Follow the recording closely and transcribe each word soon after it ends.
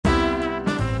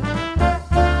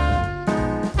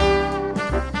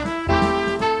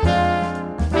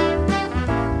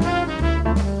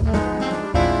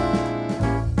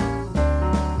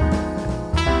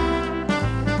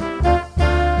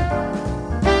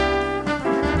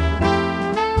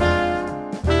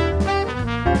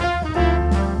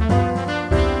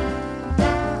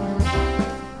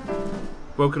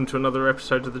Welcome to another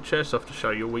episode of the Chairsoft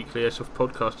Show, your weekly Airsoft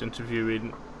podcast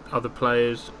interviewing other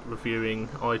players, reviewing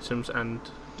items, and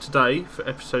today, for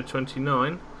episode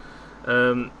 29,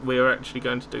 we are actually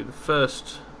going to do the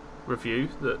first review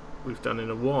that we've done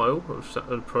in a while of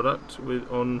a product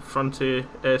on Frontier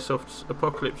Airsoft's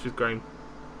Apocalypse with Graham.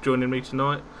 Joining me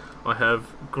tonight, I have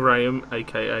Graham,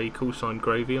 aka Callsign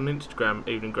Gravy, on Instagram.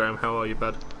 Evening, Graham. How are you,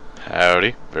 bud?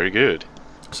 Howdy. Very good.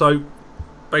 So,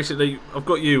 basically, I've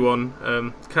got you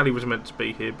on. Callie was meant to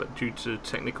be here, but due to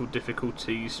technical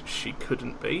difficulties, she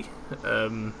couldn't be.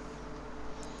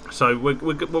 So, what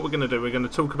we're going to do, we're going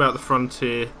to talk about the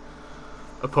Frontier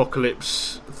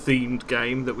Apocalypse themed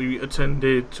game that we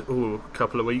attended a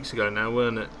couple of weeks ago now,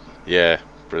 weren't it? Yeah,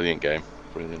 brilliant game.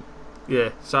 Brilliant.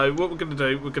 Yeah, so what we're going to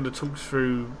do, we're going to talk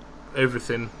through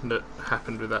everything that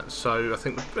happened with that. So I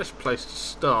think the best place to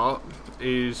start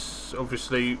is,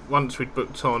 obviously, once we'd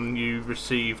booked on, you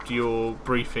received your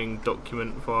briefing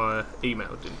document via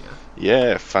email, didn't you?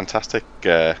 Yeah, fantastic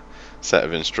set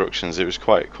of instructions. It was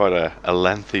quite a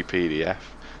lengthy PDF.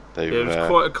 It was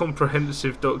quite a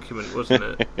comprehensive document,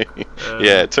 wasn't it?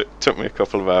 Yeah, it took me a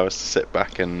couple of hours to sit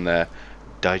back and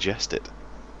digest it.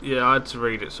 Yeah, I had to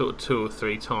read it sort of 2 or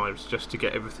 3 times just to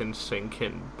get everything to sink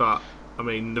in. But, I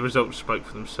mean, the results spoke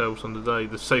for themselves on the day.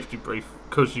 The safety brief,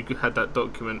 because you had that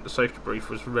document, the safety brief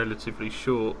was relatively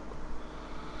short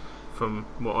from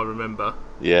what I remember.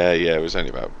 Yeah, it was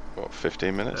only about,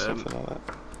 15 minutes, something like that.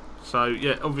 So,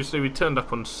 yeah, obviously we turned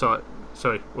up on site.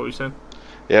 Sorry, what were you saying?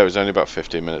 Yeah, it was only about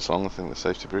 15 minutes long. I think the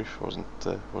safety brief wasn't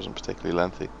particularly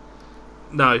lengthy.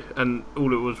 No, and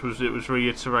all it was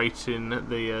reiterating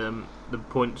the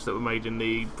points that were made in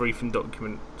the briefing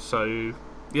document. So,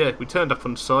 yeah, we turned up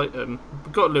on site. We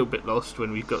got a little bit lost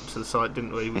when we got to the site,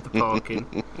 didn't we, with the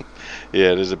parking?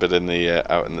 Yeah, there's a bit in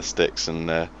the out in the sticks,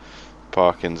 and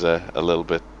parking's a little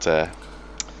bit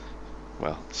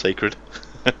sacred.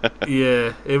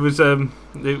 Yeah, it was. To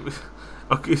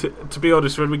be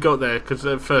honest, when we got there, because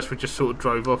at first we just sort of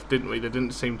drove off, didn't we? There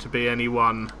didn't seem to be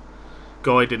anyone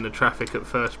guiding the traffic at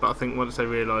first, but I think once they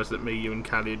realised that me, you and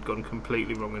Callie had gone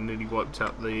completely wrong and nearly wiped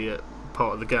out the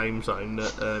part of the game zone,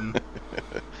 that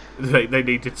they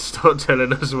needed to start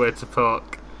telling us where to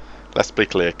park. Let's be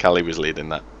clear, Callie was leading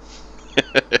that.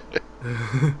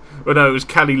 Well, no, it was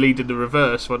Callie leading the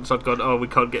reverse once I'd gone, we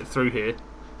can't get through here.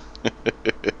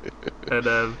 And,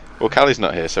 well, Callie's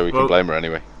not here, so we can blame her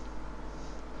anyway.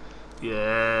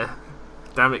 Yeah.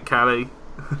 Damn it, Callie.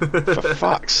 For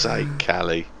fuck's sake,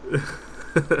 Callie.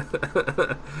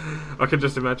 I can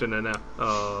just imagine her now.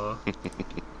 Oh.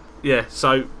 Yeah,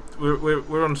 so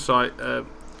we're on site.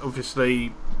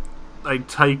 Obviously, they'd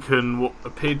taken what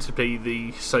appeared to be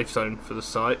the safe zone for the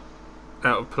site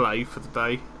out of play for the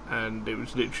day, and it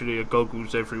was literally a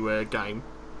goggles everywhere game.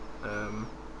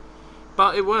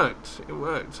 But it worked.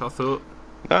 I thought.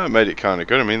 No, it made it kind of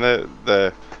good. I mean,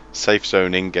 the safe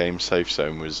zone, in-game safe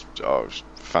zone was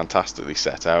fantastically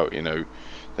set out. You know,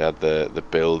 they had the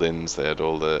buildings, they had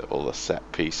all the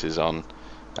set pieces on,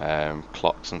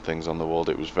 clocks and things on the wall.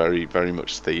 It was very, very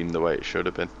much themed the way it should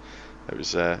have been. It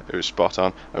was spot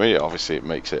on. I mean, obviously it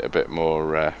makes it a bit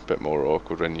more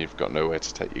awkward when you've got nowhere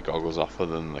to take your goggles off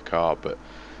other than the car. But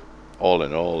all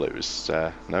in all, it was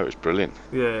brilliant.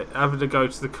 Yeah, having to go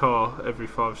to the car every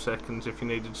 5 seconds if you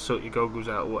needed to sort your goggles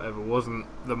out or whatever wasn't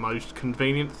the most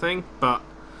convenient thing, but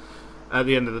at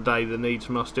the end of the day, the needs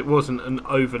must. It wasn't an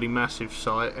overly massive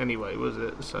site anyway, was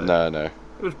it? So No. It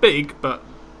was big, but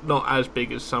not as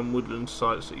big as some woodland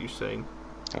sites that you've seen.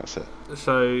 That's it.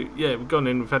 So, yeah, we've gone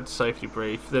in, we've had the safety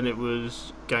brief, then it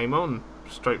was game on,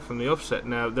 straight from the offset.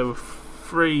 Now, there were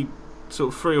 3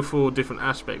 or 4 different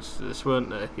aspects to this, weren't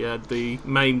there? You had the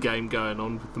main game going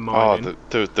on with the mining.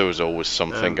 There was always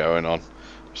something going on.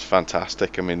 It was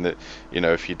fantastic. I mean,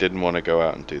 if you didn't want to go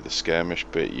out and do the skirmish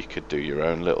bit, you could do your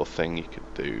own little thing. You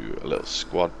could do a little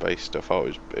squad-based stuff.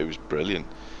 It was brilliant.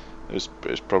 It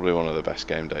was probably one of the best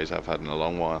game days I've had in a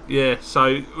long while. Yeah,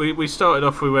 so we started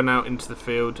off, we went out into the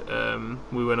field.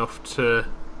 We went off to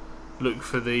look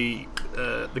for the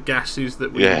gases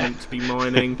that we were meant to be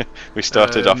mining. We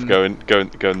started off going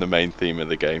the main theme of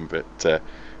the game, but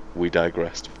we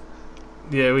digressed.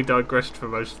 Yeah, we digressed for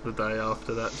most of the day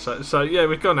after that. So yeah,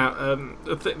 we've gone out. One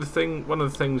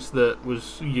of the things that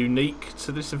was unique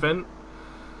to this event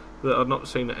that I've not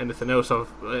seen at anything else,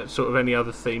 sort of any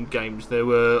other themed games, there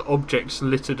were objects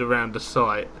littered around the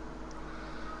site,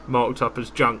 marked up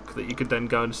as junk that you could then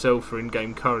go and sell for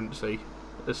in-game currency,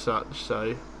 as such.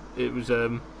 So it was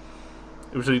a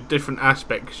different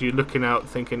aspect because you're looking out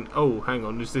thinking, oh, hang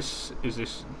on, is this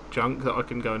junk that I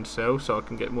can go and sell so I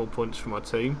can get more points for my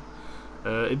team?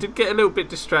 It did get a little bit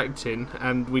distracting,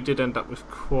 and we did end up with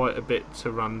quite a bit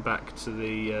to run back to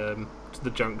the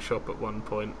junk shop at one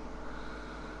point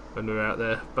when we were out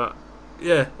there. But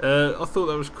yeah, I thought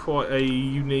that was quite a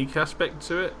unique aspect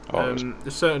to it.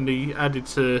 It certainly added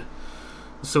to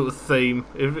the sort of theme.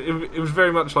 It was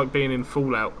very much like being in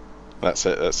Fallout. That's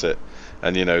it.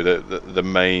 And you know, the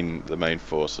main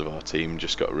force of our team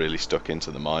just got really stuck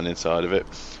into the mining side of it,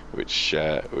 which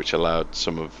allowed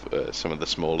some of the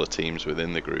smaller teams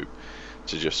within the group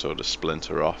to just sort of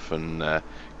splinter off and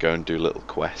go and do little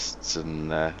quests and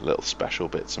little special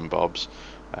bits and bobs.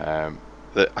 I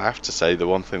have to say, the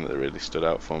one thing that really stood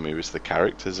out for me was the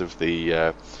characters of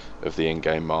the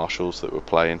in-game marshals that were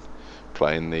playing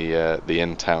the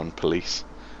in-town police.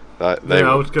 I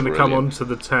was going to come on to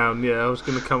the town. Yeah, I was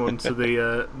going to come on to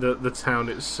the town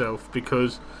itself,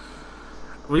 because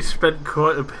we spent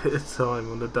quite a bit of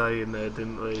time on the day in there,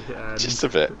 didn't we? And just a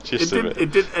bit.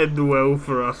 It didn't end well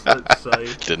for us, let's say.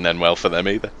 Didn't end well for them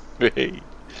either.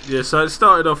 Yeah, so it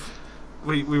started off,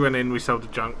 we went in, we sold the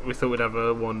junk, we thought we'd have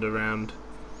a wander around,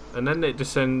 and then it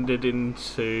descended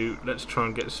into, let's try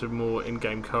and get some more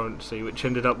in-game currency, which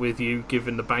ended up with you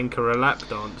giving the banker a lap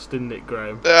dance, didn't it,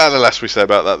 Graham? The less we say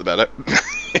about that, the better.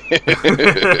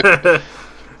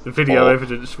 The video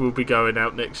evidence will be going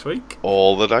out next week.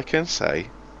 All that I can say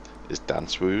is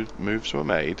dance moves were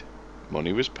made,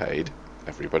 money was paid,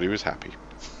 everybody was happy.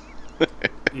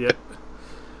 Yeah,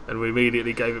 and we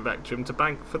immediately gave it back to him to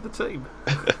bank for the team.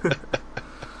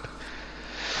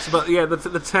 But yeah,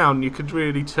 the town, you could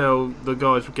really tell the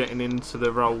guys were getting into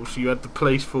their roles. You had the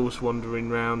police force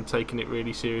wandering around, taking it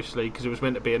really seriously, because it was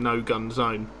meant to be a no-gun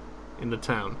zone in the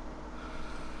town.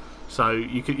 So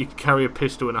you could carry a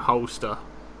pistol in a holster,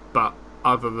 but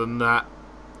other than that,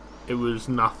 it was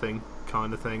nothing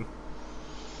kind of thing.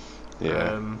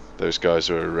 Yeah, those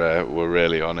guys were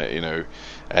really on it. You know,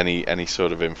 any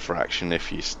sort of infraction,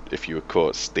 if you were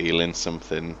caught stealing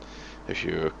something, if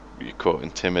you're caught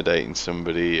intimidating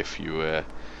somebody, if you were,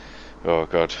 oh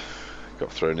god,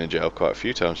 got thrown in jail quite a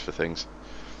few times for things.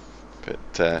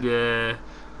 But yeah,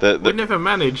 we never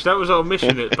managed. That was our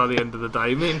mission by the end of the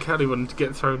day. Me and Kelly wanted to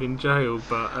get thrown in jail,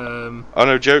 but oh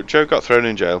no, Joe got thrown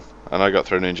in jail, and I got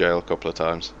thrown in jail a couple of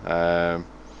times. Yeah.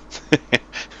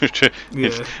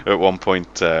 At one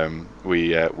point,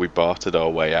 we bartered our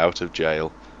way out of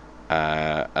jail,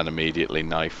 and immediately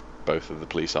knifed both of the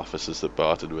police officers that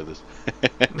bartered with us.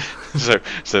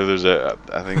 so there's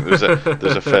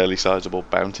a fairly sizable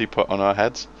bounty put on our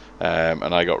heads,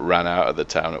 and I got ran out of the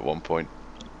town at one point.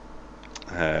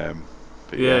 Because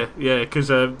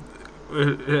it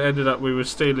ended up we were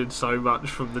stealing so much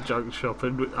from the junk shop,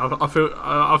 and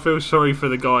I feel sorry for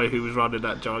the guy who was running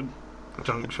that junk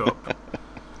shop.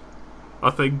 I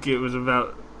think it was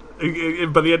about.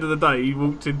 By the end of the day, he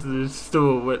walked into the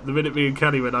store. The minute me and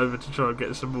Kenny went over to try and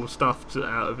get some more stuff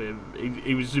out of him,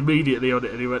 he was immediately on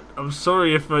it, and he went, "I'm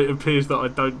sorry if it appears that I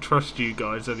don't trust you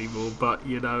guys anymore, but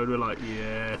you know." And we're like,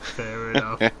 "Yeah, fair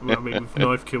enough." I mean, we've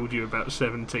knife killed you about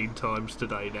 17 times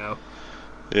today now.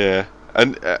 Yeah,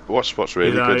 and what's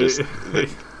really good is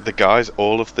the guys,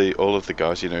 all of the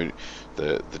guys. You know,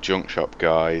 the junk shop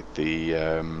guy,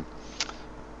 the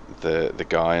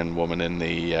guy and woman in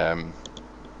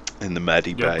the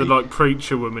Medi Bay. The like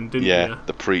preacher woman, didn't you? Yeah,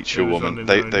 the preacher woman.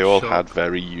 They all had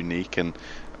very unique and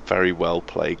very well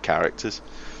played characters.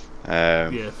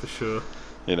 Yeah, for sure.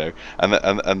 You know,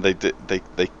 and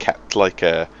they kept like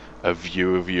a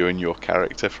view of you and your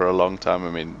character for a long time.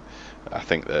 I mean, I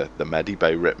think the Medi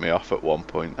Bay ripped me off at one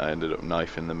point. I ended up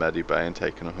knifing the Medi Bay and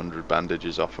taking 100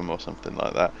 bandages off him or something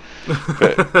like that.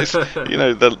 But it's, you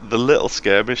know, the little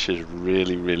skirmishes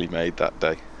really made that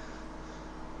day.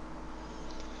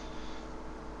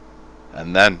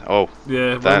 And then,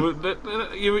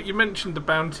 you mentioned the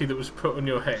bounty that was put on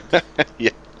your head.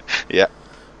 yeah.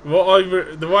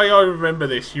 The way I remember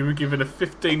this, you were given a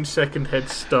 15-second head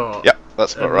start. Yeah,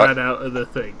 that's about right. Ran out of the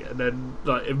thing, and then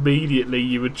like immediately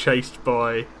you were chased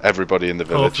by everybody in the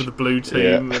village, half of the blue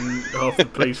team and half the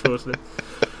police force.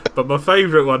 But my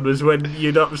favourite one was when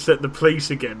you'd upset the police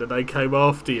again, and they came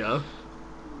after you.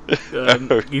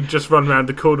 You'd just run round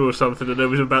the corner or something, and there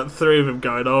was about 3 of them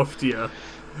going after you.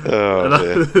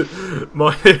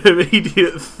 My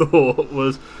immediate thought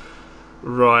was,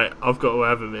 right, I've got to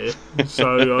have him here.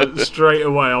 So straight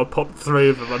away I popped 3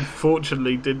 of them.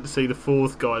 Unfortunately didn't see the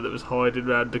 4th guy that was hiding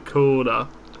round the corner.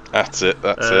 That's it.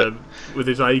 With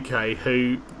his AK,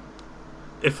 who,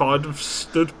 if I'd have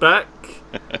stood back,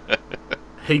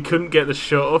 he couldn't get the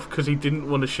shot off because he didn't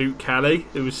want to shoot Callie,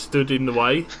 who was stood in the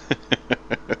way.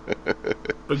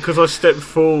 because I stepped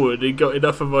forward, he got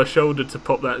enough of my shoulder to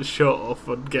pop that shot off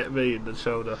and get me in the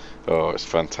shoulder. Oh, it's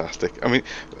fantastic. I mean,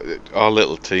 our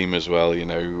little team as well, you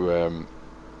know,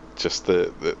 just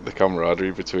the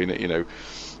camaraderie between it, you know.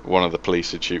 One of the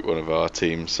police would shoot one of our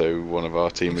team, so one of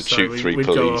our team would shoot three we'd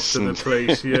police. Go after the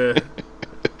police, yeah.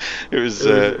 It was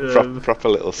proper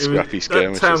little scrappy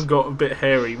skirmishes. That town got a bit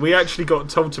hairy. We actually got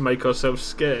told to make ourselves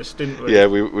scarce, didn't we? Yeah,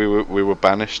 we were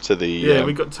banished to the. Yeah,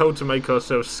 we got told to make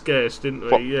ourselves scarce,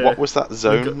 didn't we? What was that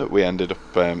zone that we ended up?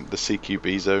 The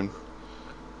CQB zone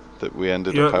that we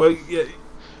ended up having. Well,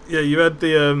 yeah, you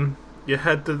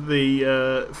had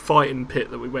the fighting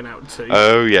pit that we went out to.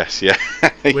 Oh yes, yeah.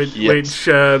 Which this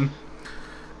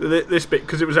bit,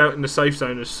 because it was out in the safe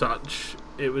zone as such,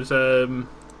 it was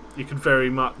you could very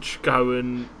much go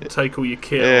and take all your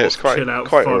kit off, chill out,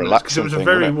 quite relaxing. Because it was a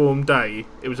very warm day.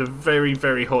 It was a very,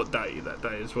 very hot day that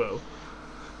day as well.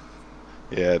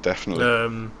 Yeah,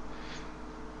 definitely.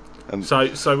 And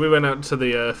so we went out to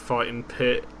the fighting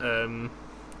pit.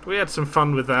 We had some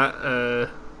fun with that.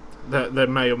 There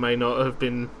may or may not have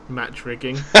been match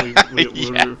rigging.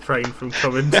 We refrain from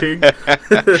commenting.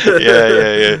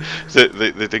 yeah. So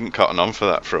they didn't cotton on for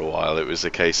that for a while. It was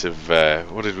a case of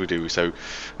what did we do? So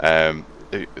the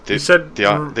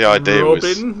idea was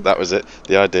it.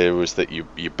 The idea was that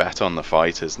you bet on the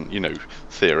fighters, and you know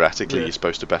theoretically you're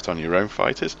supposed to bet on your own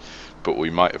fighters, but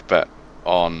we might have bet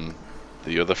on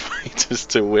the other fighters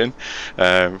to win.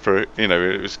 For you know,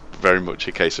 it was very much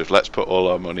a case of let's put all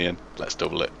our money in, let's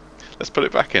double it. Let's put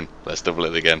it back in. Let's double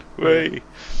it again. Whee!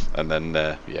 And then,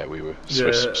 we were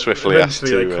swiftly asked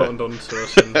to. They cottoned on to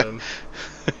us. And,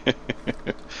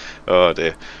 oh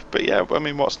dear! But yeah, I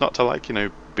mean, what's not to like? You know,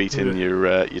 beating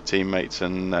your teammates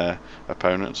and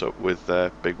opponents up with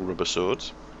big rubber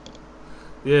swords.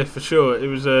 Yeah, for sure. It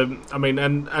was. I mean,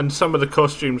 and some of the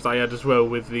costumes they had as well,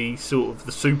 with the sort of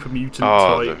the super mutant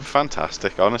type.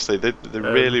 Fantastic! Honestly, they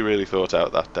really thought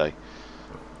out that day.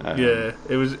 Yeah,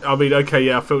 it was. I mean, okay,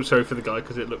 yeah, I felt sorry for the guy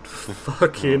because it looked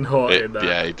fucking hot in that.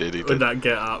 Yeah, he did. In that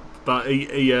get up, but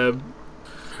he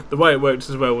the way it worked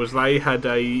as well was they had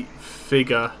a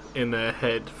figure in their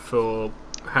head for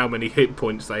how many hit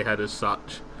points they had as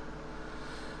such,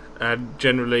 and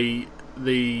generally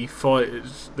the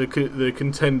fighters, the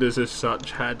contenders as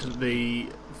such, had the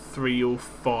 3 or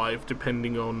 5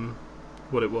 depending on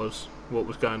what was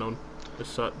going on. As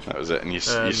such. That was it, and you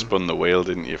spun the wheel,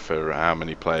 didn't you, for how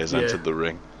many players entered the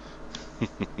ring?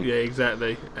 Yeah,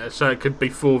 exactly. So it could be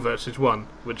 4 versus 1,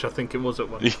 which I think it was at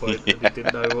one point. And we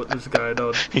didn't know what was going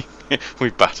on. We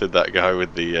battered that guy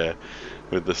with the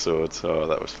swords. Oh,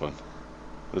 that was fun.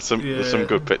 There's some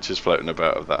good pictures floating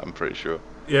about of that, I'm pretty sure.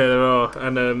 Yeah, there are,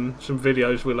 and some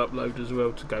videos we'll upload as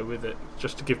well to go with it,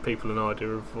 just to give people an idea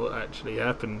of what actually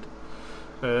happened.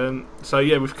 So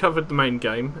yeah, we've covered the main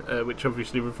game, which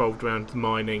obviously revolved around the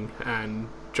mining and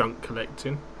junk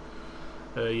collecting.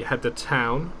 You had the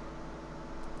town,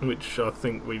 which I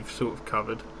think we've sort of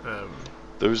covered.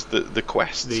 There was the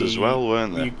quests as well,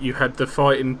 weren't there? You had the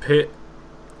fighting pit,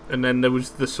 and then there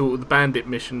was the sort of the bandit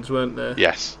missions, weren't there?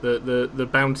 Yes. The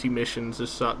bounty missions as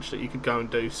such that you could go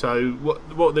and do. So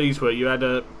what these were, you had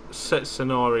a set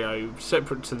scenario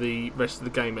separate to the rest of the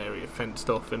game area, fenced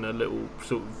off in a little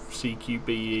sort of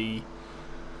CQBE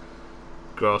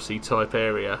grassy type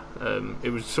area. It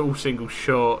was all single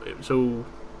shot, it was all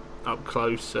up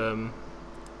close, all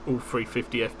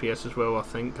 350 FPS as well, I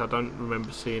think. I don't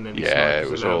remember seeing any snipers.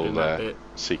 It was all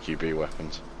CQB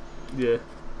weapons. Yeah.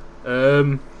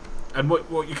 And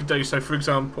what you could do, so for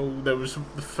example, there was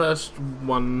the first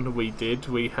one we did,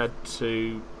 we had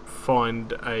to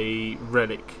find a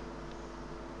relic,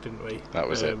 didn't we? That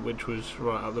was it. Which was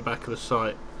right up the back of the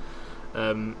site.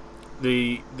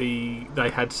 They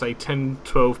had, say, 10,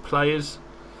 12 players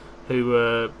who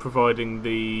were providing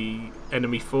the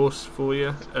enemy force for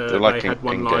you. They're like they had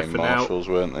one life and marshals,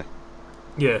 weren't they?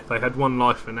 Yeah, they had one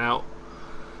life and out.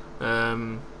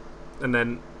 And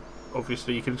then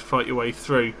obviously you can fight your way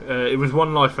through. It was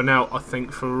one life and out, I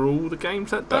think, for all the games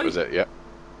that day. That was it, yeah.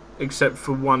 Except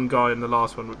for one guy in the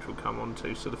last one, which we'll come on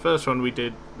to. So the first one we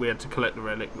did, we had to collect the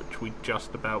relic, which we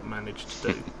just about managed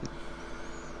to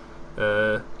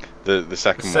do. The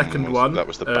second one, that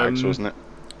was the bags, wasn't it?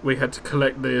 We had to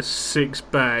collect the 6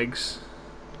 bags.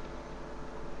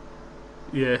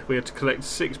 Yeah, we had to collect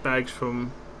 6 bags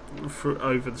from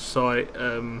over the site.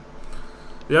 The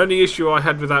only issue I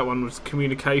had with that one was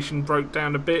communication broke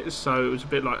down a bit, so it was a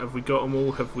bit like, have we got them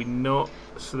all, have we not?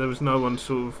 So there was no one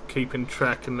sort of keeping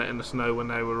track and letting us know when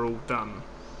they were all done.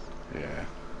 Yeah.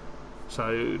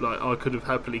 So, like, I could have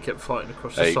happily kept fighting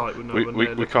across the site with no one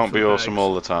there. We can't be awesome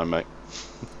all the time, mate.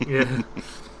 Yeah.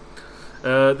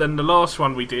 Then the last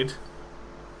one we did,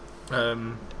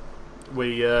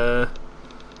 We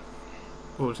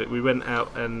what was it? We went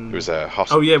out and It was a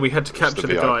hostage. oh yeah, we had to It was capture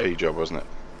the the VIP guy, job, wasn't it?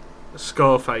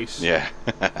 Scarface. Yeah.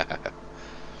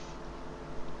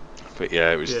 But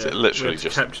yeah, it was literally we had to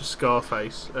just capture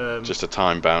Scarface. just a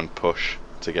time-bound push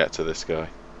to get to this guy.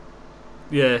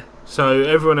 Yeah, so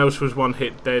everyone else was one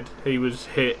hit dead. He was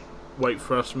hit, wait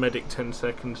for us, medic 10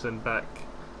 seconds, then back.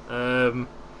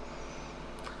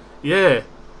 Yeah.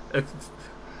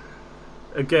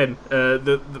 Again,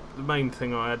 the main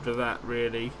thing I had with that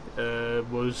really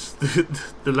was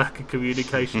the lack of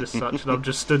communication as such. And I've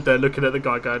just stood there looking at the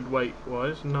guy going, wait, why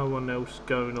is no one else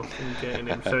going off and getting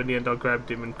him? So in the end I grabbed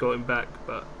him and got him back.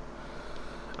 But,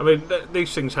 I mean,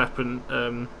 these things happen.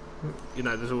 You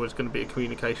know, there's always going to be a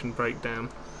communication breakdown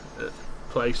at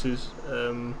places.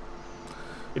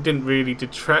 It didn't really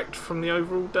detract from the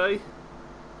overall day.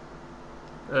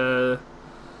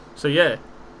 So yeah.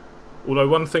 Although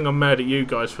one thing I'm mad at you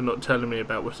guys for not telling me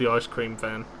about was the ice cream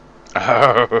van.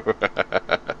 Oh,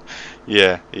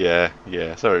 yeah.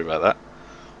 Sorry about that.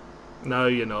 No,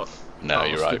 you're not. No,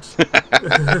 bastards. You're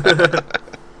right.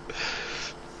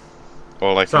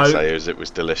 All I can say is it was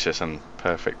delicious and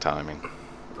perfect timing.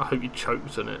 I hope you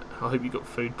choked on it. I hope you got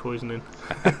food poisoning.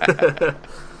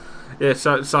 Yeah.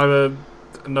 So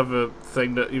another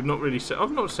thing that you've not really seen. I've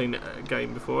not seen it at a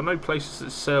game before. I know places that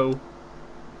sell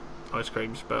ice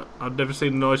creams, but I've never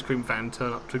seen an ice cream van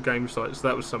turn up to a game site, so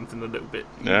that was something a little bit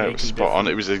Yeah, it was spot on.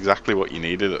 It was exactly what you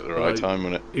needed at the right time,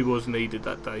 wasn't it? It was needed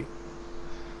that day.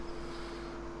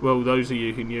 Well, those of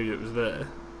you who knew it was there,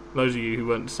 those of you who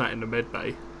weren't sat in the med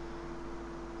bay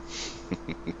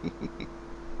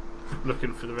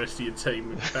looking for the rest of your team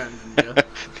with abandoned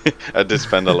you. I did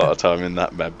spend a lot of time in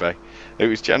that med bay. It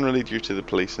was generally due to the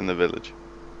police in the village.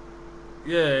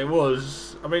 Yeah, it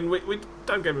was. I mean, we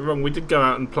don't get me wrong. We did go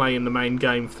out and play in the main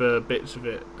game for bits of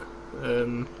it.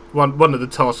 One of the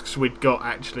tasks we'd got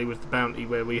actually was the bounty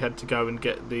where we had to go and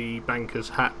get the banker's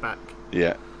hat back.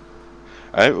 Yeah.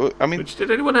 I mean, which did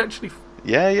anyone actually?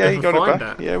 Yeah, you got it back.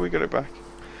 That? Yeah, we got it back.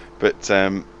 But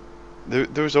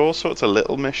there was all sorts of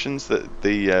little missions that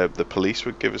the police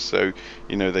would give us. So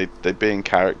you know they'd be in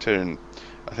character, and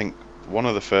I think one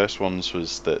of the first ones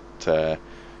was that.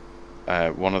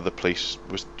 One of the police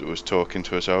was talking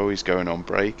to us. Oh, he's going on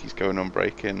break. He's going on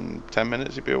break in 10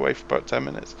 minutes. He'd be away for about 10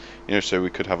 minutes. You know, so we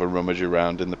could have a rummage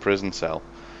around in the prison cell.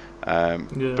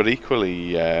 But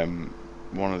equally,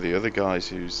 one of the other guys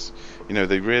who's, you know,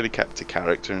 they really kept to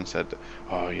character and said,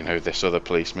 oh, you know, this other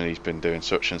policeman, he's been doing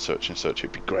such and such and such.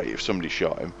 It'd be great if somebody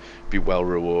shot him. Be well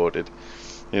rewarded.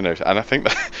 You know, and I think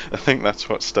that's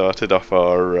what started off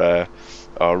our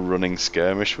running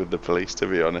skirmish with the police. To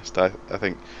be honest, I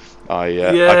think.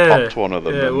 I popped one of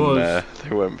them and they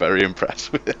weren't very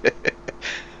impressed with it.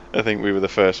 I think we were the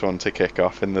first one to kick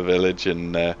off in the village,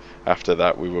 and after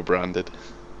that we were branded.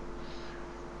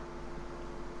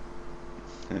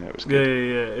 Yeah, it was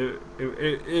good. Yeah.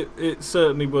 It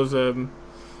certainly was. It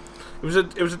was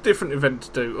a different event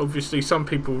to do. Obviously, some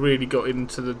people really got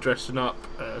into the dressing up.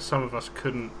 Some of us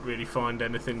couldn't really find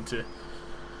anything to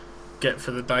get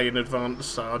for the day in advance,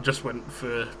 so I just went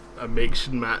for a mix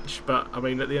and match. But I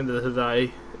mean, at the end of the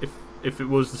day, if it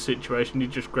was the situation,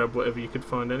 you'd just grab whatever you could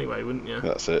find anyway, wouldn't you?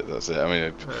 That's it. I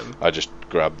mean, I just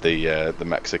grabbed the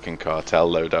Mexican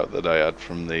cartel loadout that I had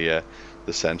from the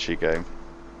Senshi game.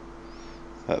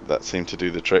 That seemed to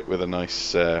do the trick with a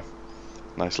nice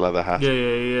leather hat.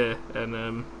 Yeah,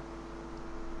 and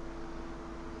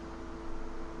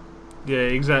yeah,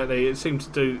 exactly. It seemed to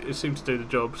do the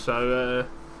job. So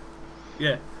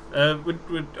yeah.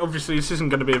 Obviously, this isn't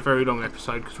going to be a very long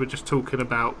episode because we're just talking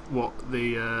about what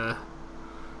the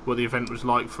event was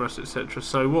like for us, etc.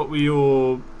 So, what were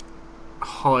your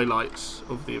highlights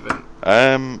of the event?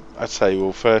 I'd say,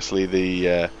 well, firstly,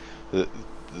 the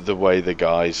way the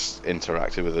guys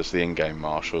interacted with us, the in-game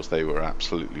marshals, they were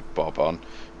absolutely bob on.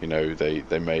 You know,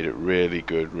 they made it really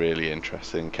good, really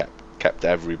interesting, kept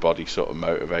everybody sort of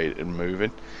motivated and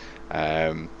moving,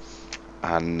 and.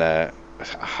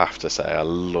 I have to say, I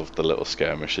loved the little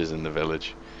skirmishes in the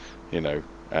village. You know,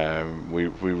 we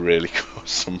really caused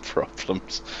some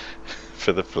problems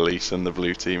for the police and the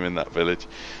blue team in that village.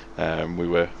 We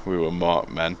were marked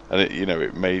men, and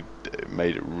it made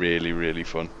it really, really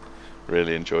fun.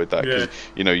 Really enjoyed that because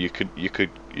you know you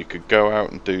could go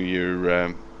out and do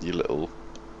your little.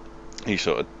 You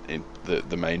sort of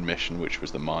the main mission, which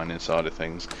was the mining side of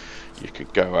things. You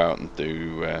could go out and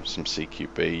do some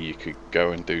CQB. You could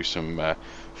go and do some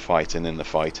fighting in the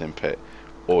fighting pit,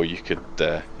 or you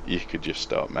could just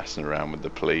start messing around with the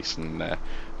police and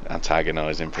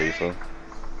antagonising people.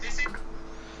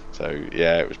 So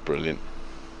yeah, it was brilliant.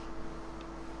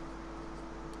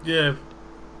 Yeah,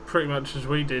 pretty much as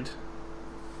we did.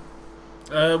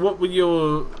 What were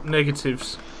your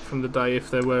negatives from the day,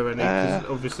 if there were any? Because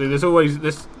obviously, there's always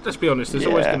let's be honest. There's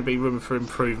always going to be room for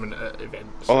improvement at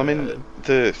events. Well, I mean,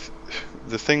 the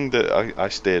thing that I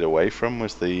steered away from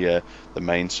was the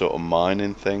main sort of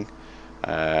mining thing.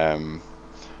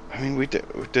 I mean, we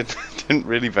didn't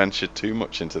really venture too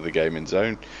much into the gaming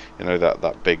zone. You know,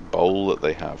 that big bowl that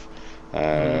they have.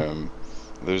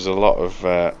 There was a lot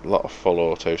of full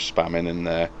auto spamming in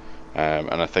there,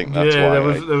 and I think that's why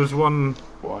there was one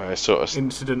why I sort of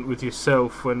incident with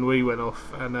yourself when we went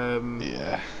off, and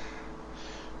yeah.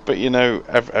 But you know,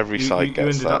 every site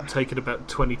gets you ended up taking about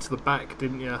 20 to the back,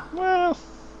 didn't you? Well,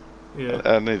 yeah.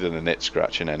 I needed a nit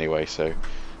scratching anyway, so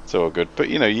it's all good. But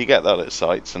you know, you get that at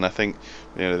sites, and I think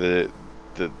you know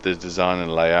the design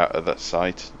and layout of that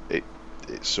site, it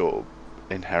sort of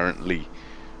inherently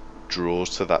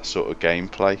draws to that sort of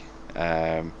gameplay.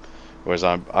 Whereas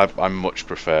I much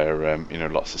prefer you know,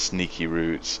 lots of sneaky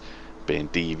routes, being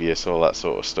devious, all that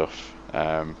sort of stuff.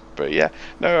 But yeah,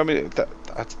 no, I mean that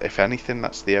if anything,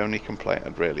 that's the only complaint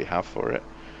I'd really have for it.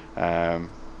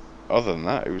 Other than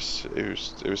that, it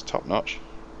was top notch.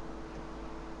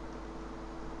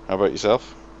 How about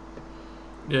yourself?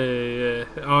 Yeah.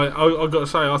 I got to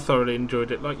say, I thoroughly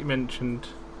enjoyed it. Like you mentioned,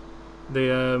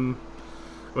 the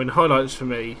highlights for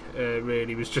me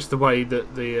really was just the way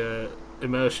that the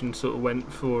immersion sort of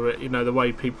went for it. You know, the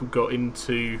way people got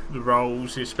into the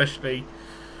roles, especially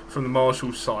from the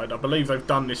Marshall side. I believe they've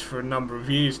done this for a number of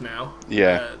years now.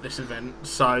 Yeah. This event,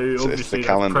 so obviously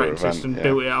they've practiced and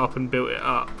built it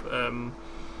up.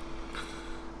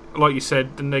 Like you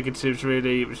said, the negatives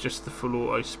really, it was just the full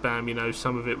auto spam. You know,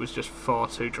 some of it was just far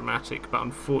too dramatic, but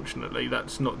unfortunately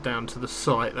that's not down to the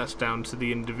site, that's down to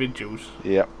the individuals.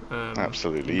 Yep,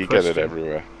 absolutely. You get it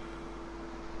everywhere.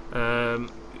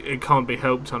 It can't be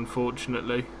helped,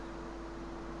 unfortunately.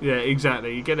 Yeah,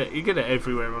 exactly. You get it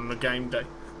everywhere on the game day,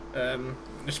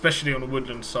 especially on a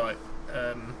woodland site,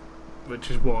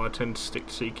 which is why I tend to stick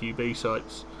to CQB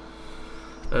sites.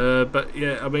 But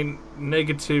yeah, I mean,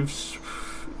 negatives.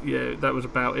 Yeah, that was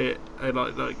about it.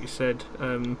 Like you said,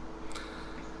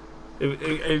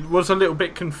 it was a little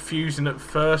bit confusing at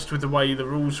first with the way the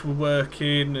rules were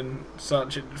working and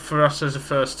such. For us as a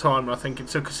first timer, I think it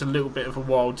took us a little bit of a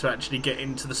while to actually get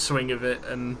into the swing of it,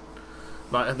 and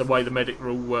like the way the medic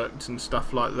rule worked and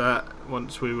stuff like that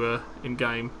once we were in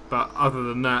game. But other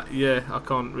than that, yeah, I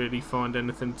can't really find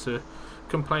anything to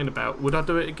complain about. Would I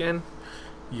do it again?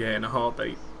 Yeah, in a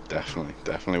heartbeat.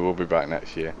 Definitely. We'll be back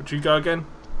next year. Would you go again?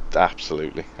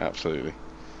 Absolutely.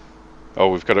 Oh,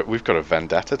 we've got a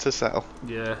vendetta to settle.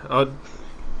 Yeah,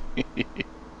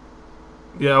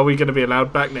 yeah. Are we going to be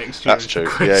allowed back next year? That's true.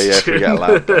 Yeah. If we get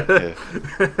allowed back, yeah.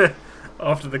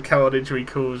 After the carnage we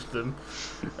caused them,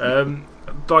 I'd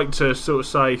like to sort of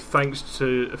say thanks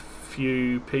to a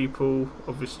few people.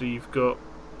 Obviously, you've got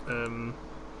the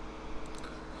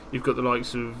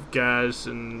likes of Gaz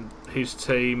and his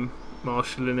team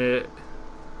marshalling it.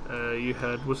 You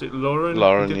had, was it Lauren?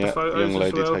 Yeah, young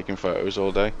lady taking photos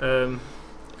all day.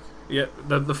 Yeah,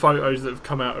 the photos that have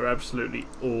come out are absolutely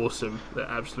awesome. They're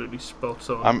absolutely spot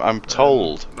on. I'm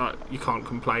told. Like, you can't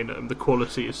complain at them. The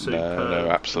quality is superb. No,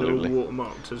 absolutely. They're all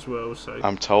watermarked as well. So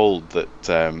I'm told that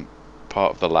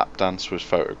part of the lap dance was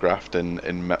photographed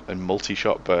in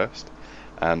multi-shot burst,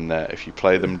 and if you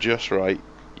play them just right,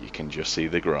 you can just see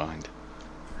the grind.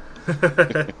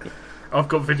 I've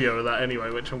got video of that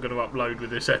anyway, which I'm going to upload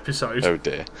with this episode. Oh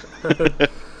dear.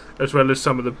 As well as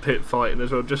some of the pit fighting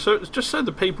as well, just so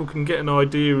the people can get an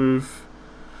idea of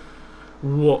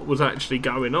what was actually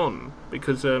going on.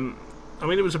 Because I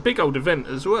mean, it was a big old event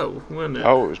as well, wasn't it?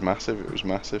 Oh, it was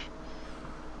massive.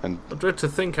 And I dread to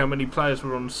think how many players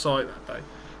were on site that day.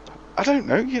 I don't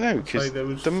know, because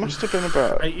there must have been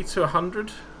about 80 to 100.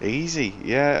 Easy,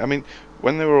 yeah. I mean,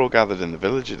 when they were all gathered in the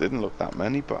village, it didn't look that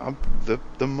many, but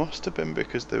there must have been,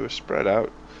 because they were spread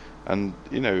out, and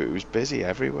it was busy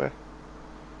everywhere.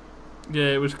 Yeah,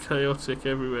 it was chaotic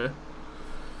everywhere.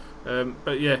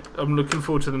 But yeah, I'm looking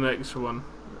forward to the next one.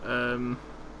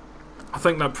 I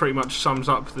think that pretty much sums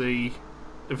up the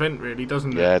event, really,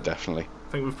 doesn't it? Yeah, definitely.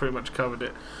 I think we've pretty much covered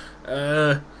it.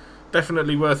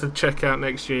 Definitely worth a check out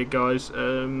next year, guys.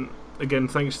 Again,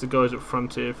 thanks to the guys at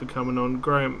Frontier for coming on.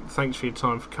 Graham, thanks for your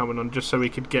time for coming on, just so we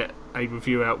could get a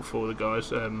review out for the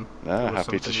guys.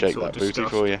 Happy to shake that booty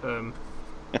for you.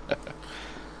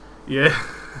 Yeah.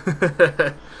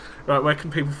 Right, where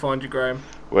can people find you, Graham?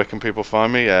 Where can people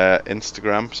find me?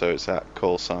 Instagram, so it's at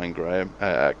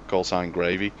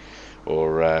callsigngravy,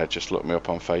 or just look me up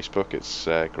on Facebook. It's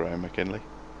Graham McKinley.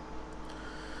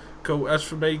 Cool. As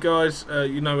for me, guys,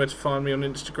 you know where to find me on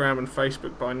Instagram and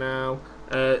Facebook by now.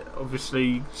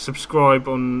 Obviously, subscribe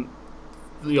on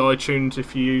the iTunes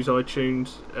if you use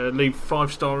iTunes. Leave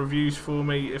 5-star reviews for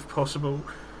me if possible,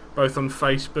 both on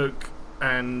Facebook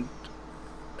and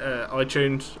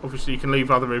iTunes. Obviously, you can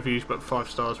leave other reviews, but 5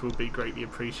 stars will be greatly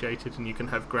appreciated, and you can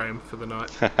have Graham for the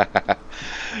night.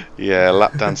 Yeah,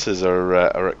 lap dances are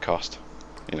at cost.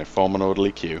 Form an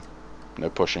orderly queue.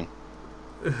 No pushing.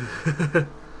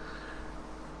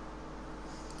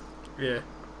 Yeah.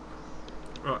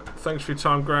 Right. Thanks for your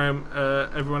time, Graham.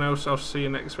 Everyone else, I'll see you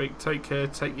next week. Take care,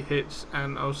 take your hits,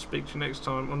 and I'll speak to you next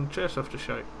time on the Chairs After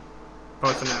Show.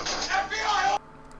 Bye for now.